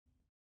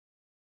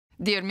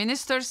Dear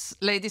Ministers,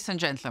 ladies and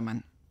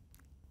gentlemen,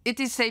 it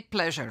is a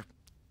pleasure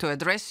to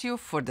address you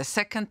for the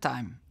second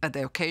time at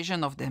the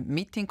occasion of the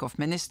meeting of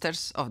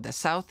ministers of the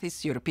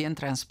Southeast European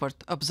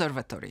Transport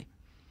Observatory.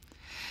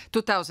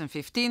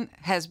 2015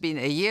 has been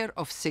a year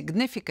of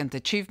significant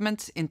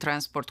achievements in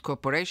transport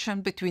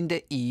cooperation between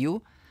the EU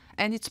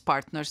and its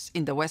partners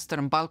in the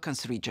Western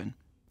Balkans region.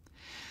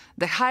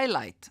 The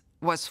highlight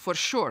was for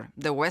sure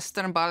the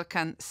Western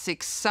Balkan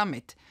 6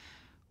 Summit,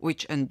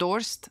 which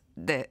endorsed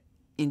the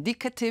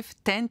indicative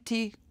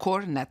TEN-T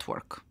core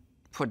network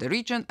for the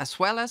region, as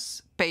well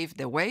as paved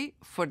the way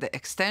for the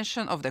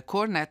extension of the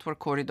core network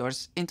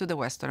corridors into the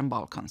Western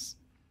Balkans.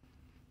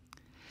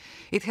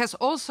 It has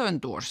also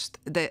endorsed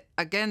the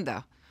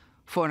agenda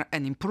for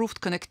an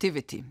improved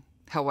connectivity.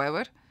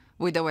 However,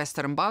 with the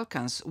Western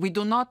Balkans, we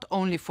do not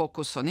only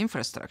focus on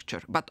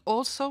infrastructure, but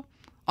also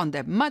on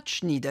the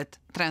much-needed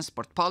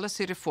transport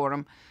policy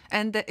reform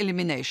and the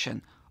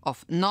elimination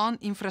of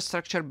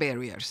non-infrastructure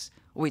barriers,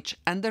 which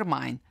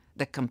undermine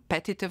the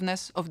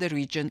competitiveness of the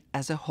region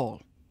as a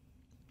whole.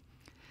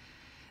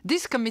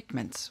 These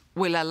commitments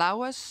will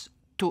allow us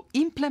to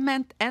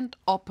implement and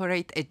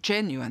operate a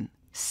genuine,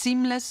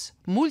 seamless,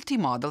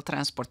 multimodal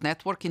transport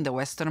network in the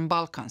Western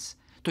Balkans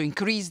to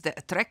increase the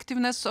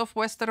attractiveness of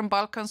Western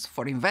Balkans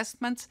for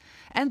investments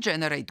and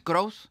generate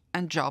growth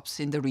and jobs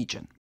in the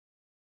region.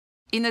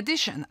 In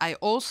addition, I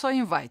also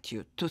invite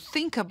you to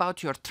think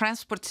about your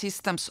transport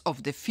systems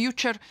of the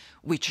future,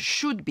 which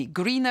should be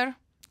greener,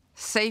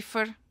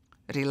 safer,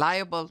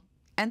 reliable,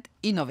 and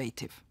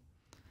innovative.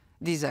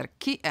 These are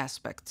key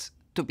aspects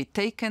to be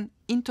taken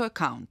into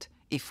account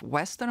if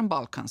Western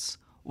Balkans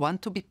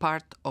want to be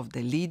part of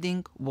the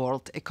leading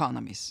world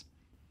economies.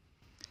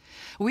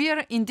 We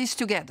are in this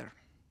together.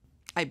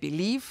 I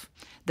believe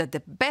that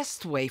the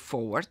best way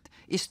forward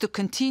is to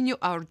continue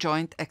our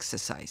joint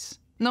exercise.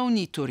 No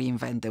need to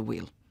reinvent the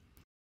wheel.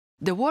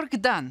 The work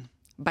done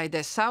by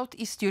the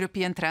Southeast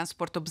European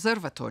Transport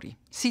Observatory,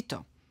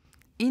 SETO,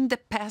 in the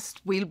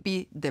past will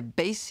be the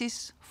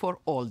basis for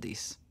all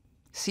this.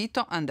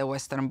 SETO and the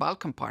Western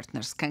Balkan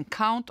partners can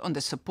count on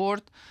the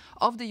support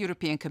of the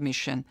European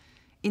Commission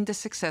in the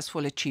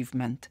successful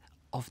achievement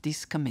of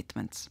these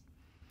commitments.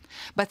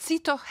 But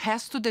SETO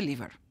has to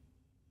deliver,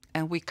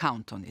 and we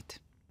count on it.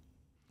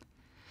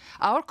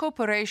 Our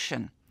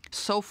cooperation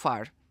so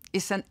far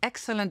is an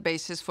excellent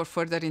basis for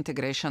further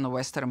integration of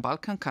Western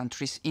Balkan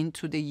countries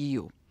into the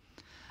EU.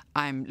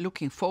 I'm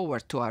looking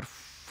forward to our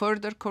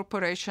further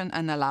cooperation,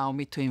 and allow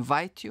me to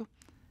invite you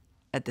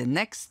at the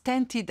next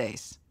TEN-T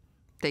days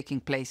taking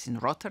place in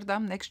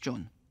Rotterdam next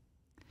June.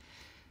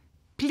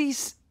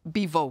 Please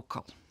be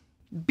vocal,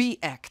 be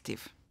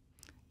active.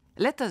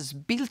 Let us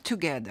build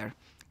together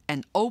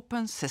an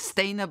open,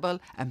 sustainable,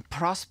 and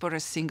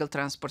prosperous single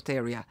transport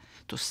area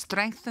to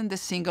strengthen the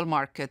single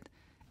market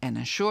and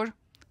ensure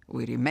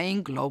we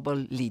remain global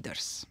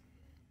leaders.